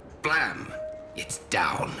shot. Blam! It's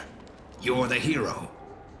down. You're the hero.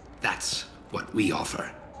 That's what we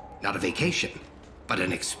offer. Not a vacation, but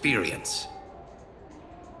an experience.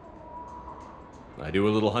 I do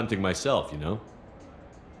a little hunting myself, you know?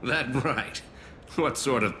 That right. What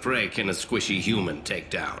sort of prey can a squishy human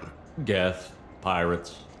take down? Geth,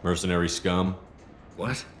 pirates, mercenary scum.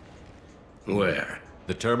 What? Where?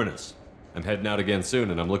 The Terminus. I'm heading out again soon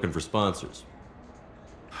and I'm looking for sponsors.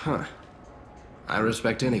 Huh. I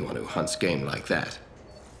respect anyone who hunts game like that.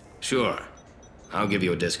 Sure. I'll give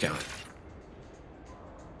you a discount.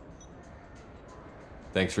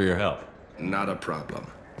 Thanks for your help. Not a problem.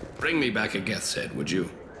 Bring me back a Geth's head, would you?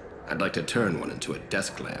 I'd like to turn one into a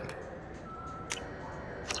desk lamp.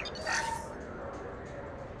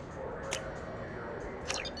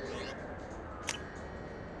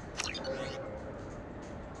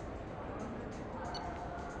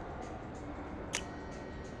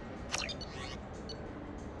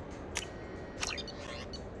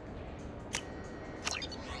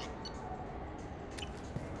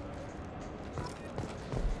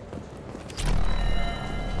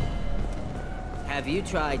 Have you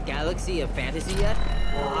tried Galaxy of Fantasy yet?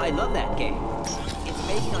 I love that game. It's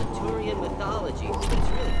based on Turian mythology, but it's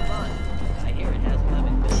really fun. I hear it has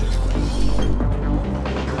 11 million players.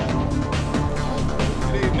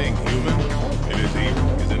 Good evening, human. It is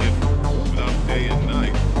evening, isn't it? Without day and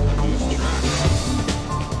night, I lose track.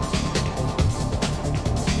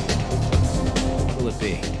 Who will it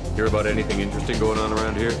be? Hear about anything interesting going on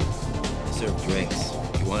around here? I serve drinks.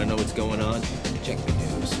 You want to know what's going on? Check the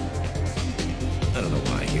news. I don't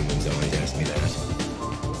know why humans always ask me that.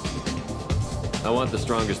 I want the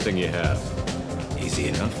strongest thing you have. Easy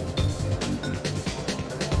enough.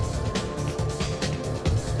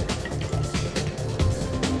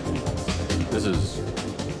 This is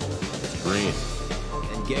green.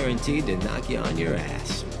 And guaranteed to knock you on your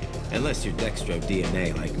ass. Unless you're dextro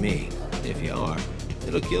DNA like me. If you are,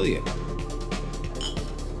 it'll kill you.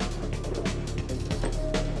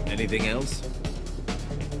 Anything else?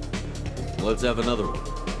 Let's have another one.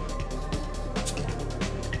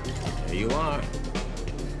 There you are.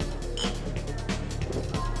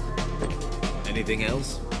 Anything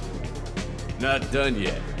else? Not done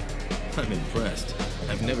yet. I'm impressed.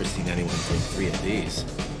 I've never seen anyone drink 3 of these.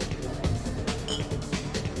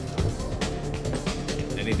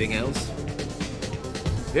 Anything else?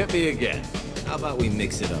 Hit me again. How about we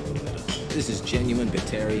mix it up a little? This is genuine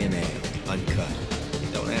Batarian ale, uncut.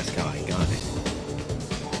 Don't ask how I got it.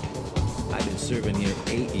 I've been serving here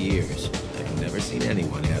 8 years. I've never seen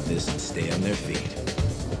anyone have this and stay on their feet.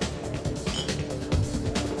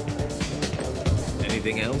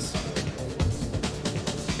 Anything else?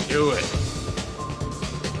 Do it.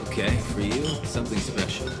 Okay, for you, something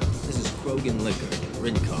special. This is Krogan liquor,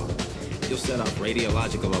 Rincon. You'll set off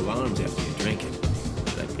radiological alarms after you drink it.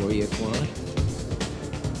 Should I pour you a quad?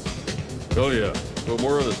 Oh yeah. Put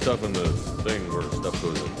more of the stuff in the thing where stuff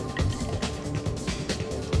goes in.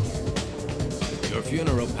 Your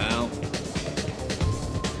funeral, pal.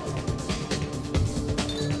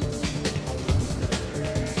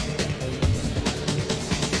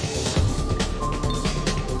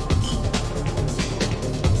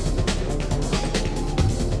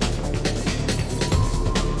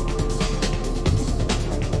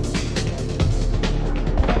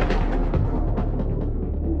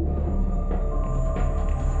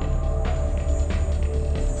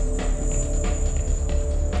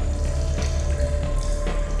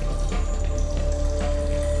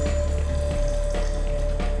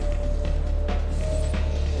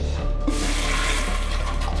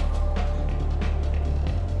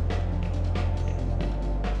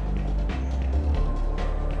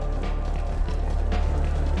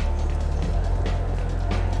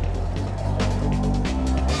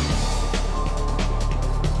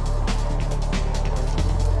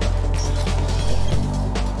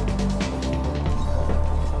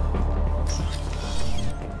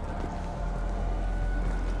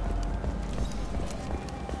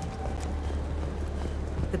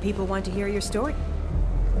 people want to hear your story.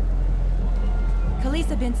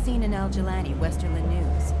 Khaleesa bint Sinan al-Jalani, Westerland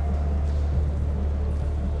News.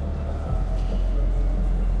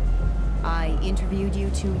 I interviewed you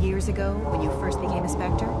 2 years ago when you first became a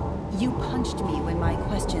Spectre. You punched me when my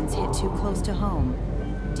questions hit too close to home.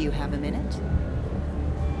 Do you have a minute?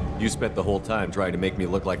 You spent the whole time trying to make me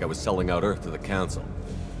look like I was selling out Earth to the Council.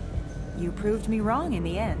 You proved me wrong in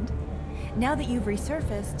the end. Now that you've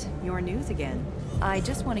resurfaced, you're news again. I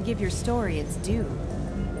just want to give your story its due.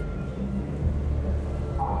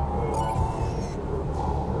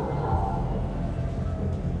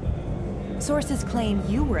 Sources claim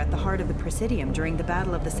you were at the heart of the Presidium during the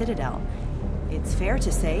Battle of the Citadel. It's fair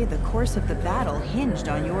to say the course of the battle hinged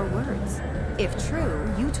on your words. If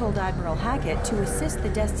true, you told Admiral Hackett to assist the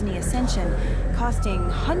Destiny Ascension, costing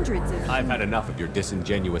hundreds of... I've had enough of your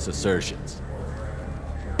disingenuous assertions.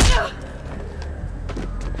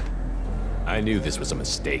 I knew this was a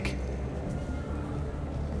mistake.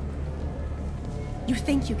 You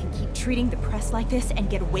think you can keep treating the press like this and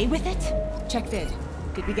get away with it? Check vid.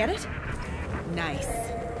 Did we get it? Nice.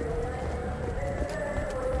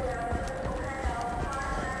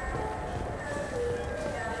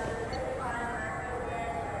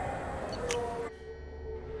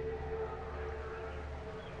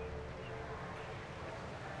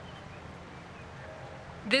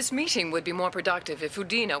 This meeting would be more productive if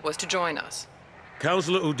Udina was to join us.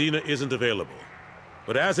 Counselor Udina isn't available,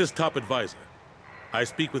 but as his top advisor, I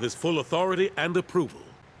speak with his full authority and approval.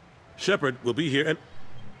 Shepard will be here and...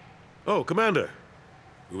 Oh, Commander.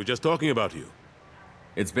 We were just talking about you.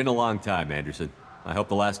 It's been a long time, Anderson. I hope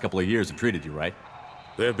the last couple of years have treated you right.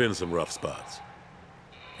 There have been some rough spots.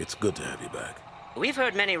 It's good to have you back. We've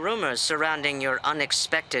heard many rumors surrounding your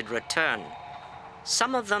unexpected return.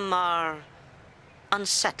 Some of them are...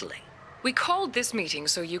 unsettling. We called this meeting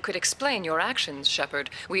so you could explain your actions, Shepard.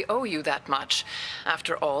 We owe you that much.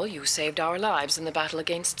 After all, you saved our lives in the battle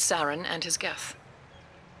against Saren and his Geth.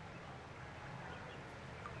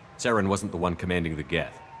 Saren wasn't the one commanding the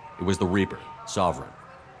Geth. It was the Reaper, Sovereign.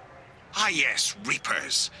 Ah yes,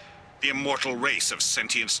 Reapers. The immortal race of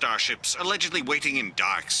sentient starships allegedly waiting in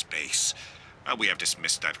dark space. We have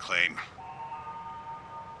dismissed that claim.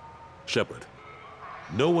 Shepard,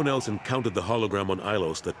 no one else encountered the hologram on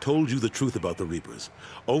Ilos that told you the truth about the Reapers.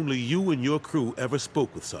 Only you and your crew ever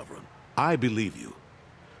spoke with Sovereign. I believe you.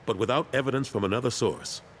 But without evidence from another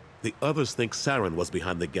source, the others think Saren was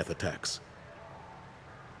behind the Geth attacks.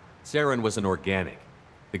 Saren was an organic.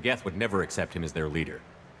 The Geth would never accept him as their leader.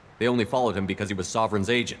 They only followed him because he was Sovereign's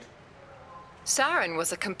agent. Saren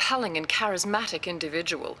was a compelling and charismatic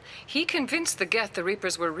individual. He convinced the Geth the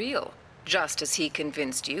Reapers were real, just as he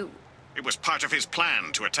convinced you. It was part of his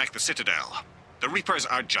plan to attack the Citadel. The Reapers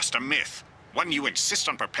are just a myth, one you insist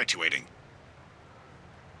on perpetuating.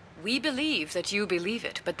 We believe that you believe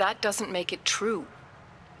it, but that doesn't make it true.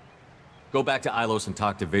 Go back to Ilos and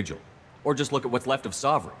talk to Vigil. Or just look at what's left of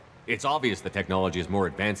Sovereign. It's obvious the technology is more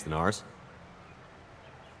advanced than ours.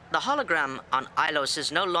 The hologram on Ilos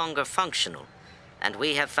is no longer functional, and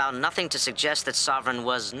we have found nothing to suggest that Sovereign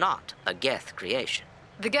was not a Geth creation.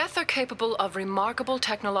 The Geth are capable of remarkable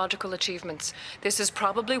technological achievements. This is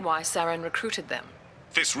probably why Saren recruited them.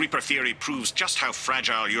 This Reaper theory proves just how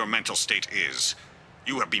fragile your mental state is.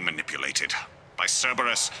 You have been manipulated. By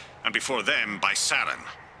Cerberus, and before them, by Saren.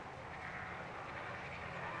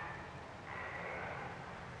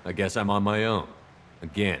 I guess I'm on my own.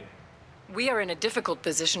 Again. We are in a difficult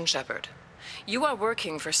position, Shepard. You are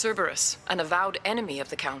working for Cerberus, an avowed enemy of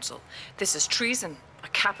the Council. This is treason, a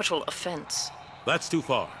capital offense. That's too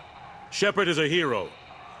far. Shepard is a hero.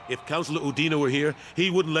 If Counselor Udina were here, he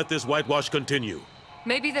wouldn't let this whitewash continue.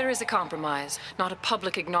 Maybe there is a compromise. Not a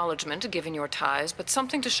public acknowledgement given your ties, but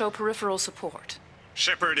something to show peripheral support.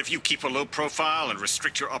 Shepard, if you keep a low profile and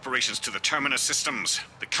restrict your operations to the Terminus systems,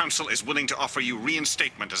 the Council is willing to offer you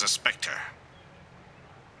reinstatement as a Spectre.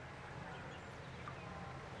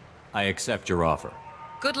 I accept your offer.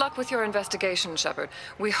 Good luck with your investigation, Shepard.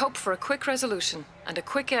 We hope for a quick resolution and a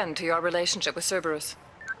quick end to your relationship with Cerberus.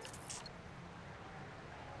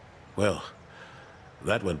 Well,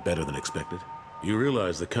 that went better than expected. You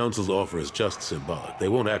realize the Council's offer is just symbolic. They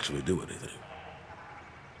won't actually do anything.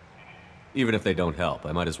 Even if they don't help,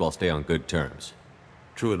 I might as well stay on good terms.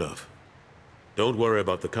 True enough. Don't worry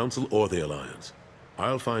about the Council or the Alliance.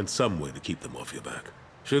 I'll find some way to keep them off your back.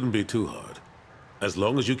 Shouldn't be too hard. As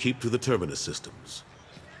long as you keep to the Terminus systems.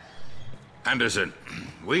 Anderson,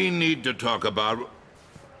 we need to talk about...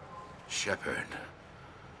 Shepard.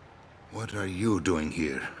 What are you doing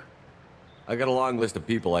here? I got a long list of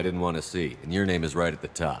people I didn't want to see, and your name is right at the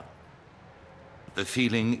top. The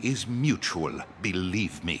feeling is mutual,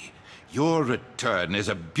 believe me. Your return is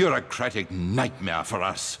a bureaucratic nightmare for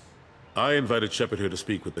us. I invited Shepard here to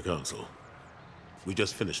speak with the Council. We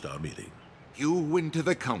just finished our meeting. You went to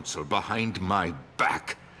the Council behind my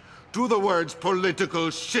back. Do the words political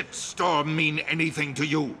shitstorm mean anything to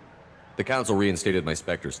you? The Council reinstated my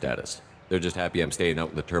Spectre status. They're just happy I'm staying out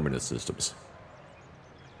in the Terminus systems.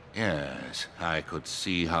 Yes, I could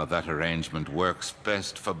see how that arrangement works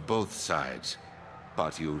best for both sides.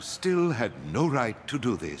 But you still had no right to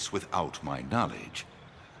do this without my knowledge.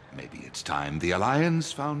 Maybe it's time the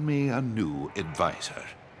Alliance found me a new advisor.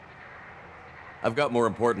 I've got more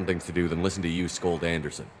important things to do than listen to you scold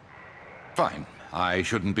Anderson. Fine. I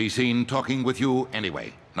shouldn't be seen talking with you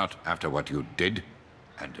anyway. Not after what you did.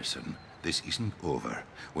 Anderson, this isn't over.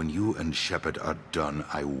 When you and Shepard are done,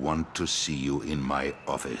 I want to see you in my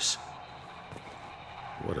office.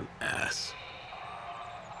 What an ass.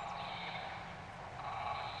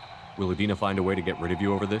 Will Udina find a way to get rid of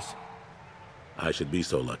you over this? I should be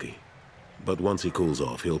so lucky. But once he cools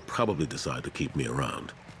off, he'll probably decide to keep me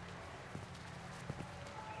around.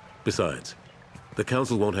 Besides, the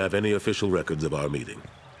Council won't have any official records of our meeting,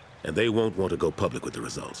 and they won't want to go public with the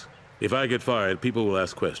results. If I get fired, people will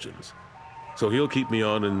ask questions. So he'll keep me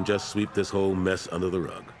on and just sweep this whole mess under the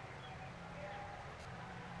rug.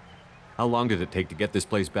 How long did it take to get this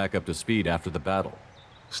place back up to speed after the battle?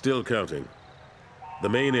 Still counting. The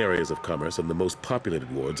main areas of commerce and the most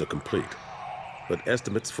populated wards are complete. But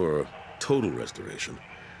estimates for total restoration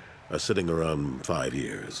are sitting around 5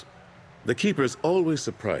 years. The Keepers always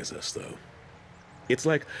surprise us, though. It's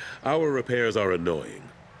like our repairs are annoying.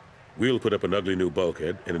 We'll put up an ugly new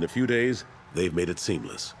bulkhead, and in a few days, they've made it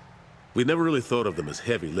seamless. We never really thought of them as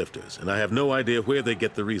heavy lifters, and I have no idea where they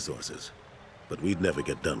get the resources. But we'd never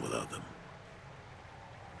get done without them.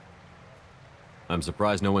 I'm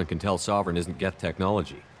surprised no one can tell Sovereign isn't Geth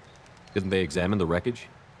technology. Didn't they examine the wreckage?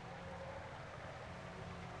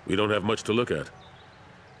 We don't have much to look at.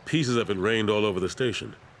 Pieces of it rained all over the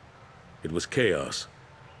station. It was chaos,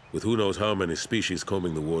 with who knows how many species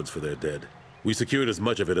combing the wards for their dead. We secured as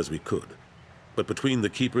much of it as we could. But between the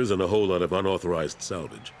Keepers and a whole lot of unauthorized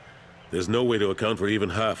salvage, there's no way to account for even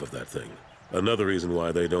half of that thing. Another reason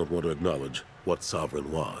why they don't want to acknowledge what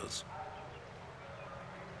Sovereign was.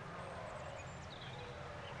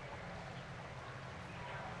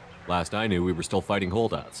 Last I knew, we were still fighting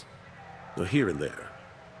holdouts. Here and there.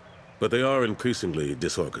 But they are increasingly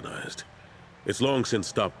disorganized. It's long since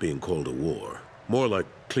stopped being called a war. More like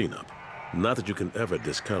cleanup. Not that you can ever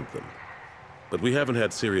discount them. But we haven't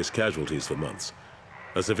had serious casualties for months.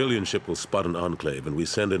 A civilian ship will spot an enclave and we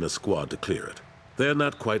send in a squad to clear it. They're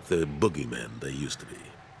not quite the boogeymen they used to be.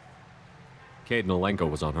 Cade Nolenko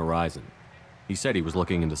was on Horizon. He said he was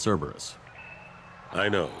looking into Cerberus. I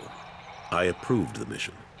know. I approved the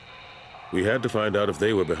mission. We had to find out if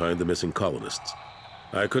they were behind the missing colonists.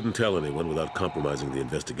 I couldn't tell anyone without compromising the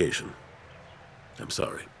investigation. I'm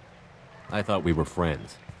sorry. I thought we were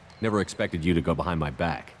friends. Never expected you to go behind my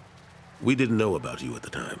back. We didn't know about you at the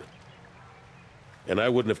time. And I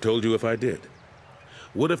wouldn't have told you if I did.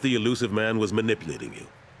 What if the elusive man was manipulating you,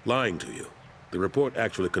 lying to you? The report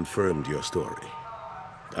actually confirmed your story.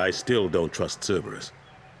 I still don't trust Cerberus.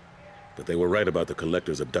 But they were right about the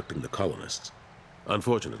Collectors abducting the colonists.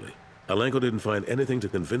 Unfortunately, Alenko didn't find anything to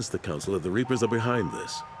convince the Council that the Reapers are behind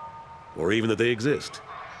this. Or even that they exist.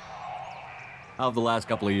 How have the last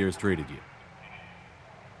couple of years treated you?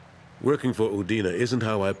 Working for Udina isn't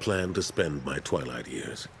how I plan to spend my twilight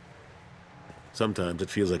years. Sometimes it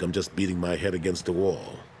feels like I'm just beating my head against a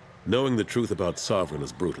wall. Knowing the truth about Sovereign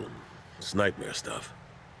is brutal. It's nightmare stuff.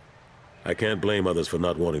 I can't blame others for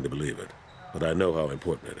not wanting to believe it, but I know how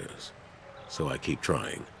important it is. So I keep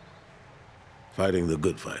trying. Fighting the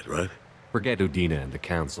good fight, right? Forget Udina and the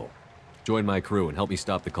Council. Join my crew and help me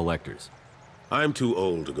stop the Collectors. I'm too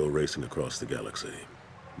old to go racing across the galaxy.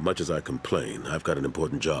 Much as I complain, I've got an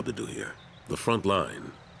important job to do here. The front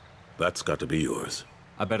line. That's got to be yours.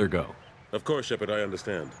 I better go. Of course, Shepard, I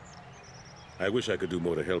understand. I wish I could do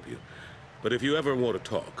more to help you. But if you ever want to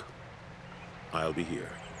talk, I'll be here.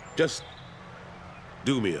 Just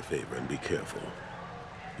do me a favor and be careful.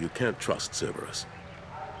 You can't trust Cerberus.